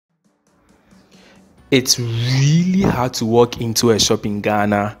It's really hard to walk into a shop in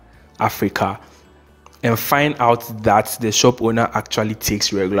Ghana, Africa, and find out that the shop owner actually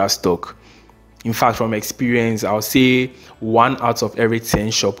takes regular stock. In fact, from experience, I'll say 1 out of every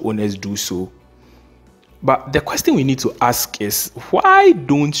 10 shop owners do so. But the question we need to ask is, why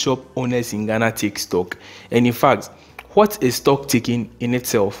don't shop owners in Ghana take stock? And in fact, what is stock taking in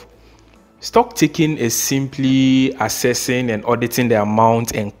itself? Stock taking is simply assessing and auditing the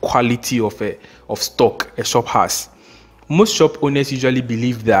amount and quality of stock a shop has. Most shop owners usually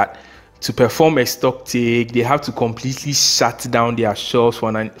believe that to perform a stock take, they have to completely shut down their shelves for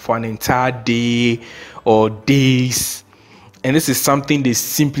an entire day or days. And this is something they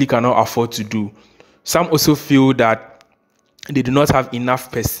simply cannot afford to do. Some also feel that they do not have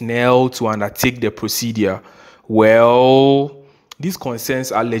enough personnel to undertake the procedure. Well, these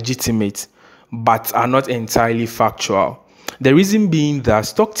concerns are legitimate, but are not entirely factual. The reason being that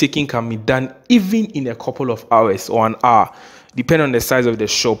stock taking can be done even in a couple of hours or an hour, depending on the size of the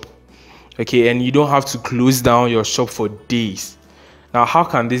shop. Okay, and you don't have to close down your shop for days. Now, how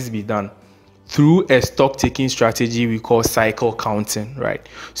can this be done? Through a stock taking strategy we call cycle counting, right?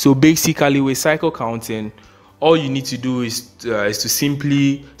 So basically, with cycle counting, all you need to do is to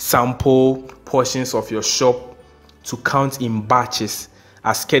simply sample portions of your shop to count in batches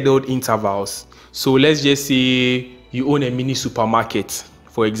at scheduled intervals. So let's just say you own a mini supermarket,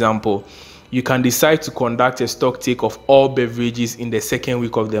 for example. You can decide to conduct a stock take of all beverages in the second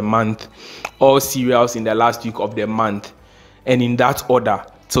week of the month, all cereals in the last week of the month, and in that order.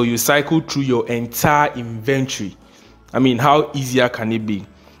 So you cycle through your entire inventory. I mean, how easier can it be?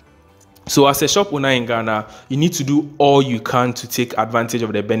 So as a shop owner in Ghana, you need to do all you can to take advantage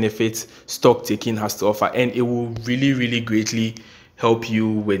of the benefits stock taking has to offer. And it will really, really greatly help you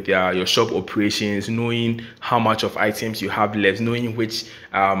with your shop operations, knowing how much of items you have left, knowing which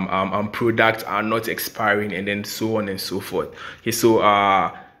products are not expiring, and then so on and so forth. Okay,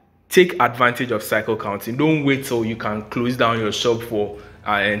 so take advantage of cycle counting. Don't wait till you can close down your shop for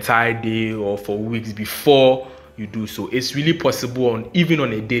an entire day or for weeks before you do so. It's really possible even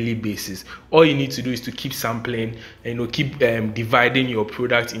on a daily basis. All you need to do is to keep sampling and keep dividing your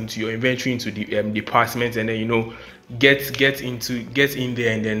product into your inventory into the departments, and then get in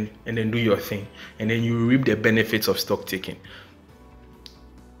there and then do your thing, and then you reap the benefits of stock taking.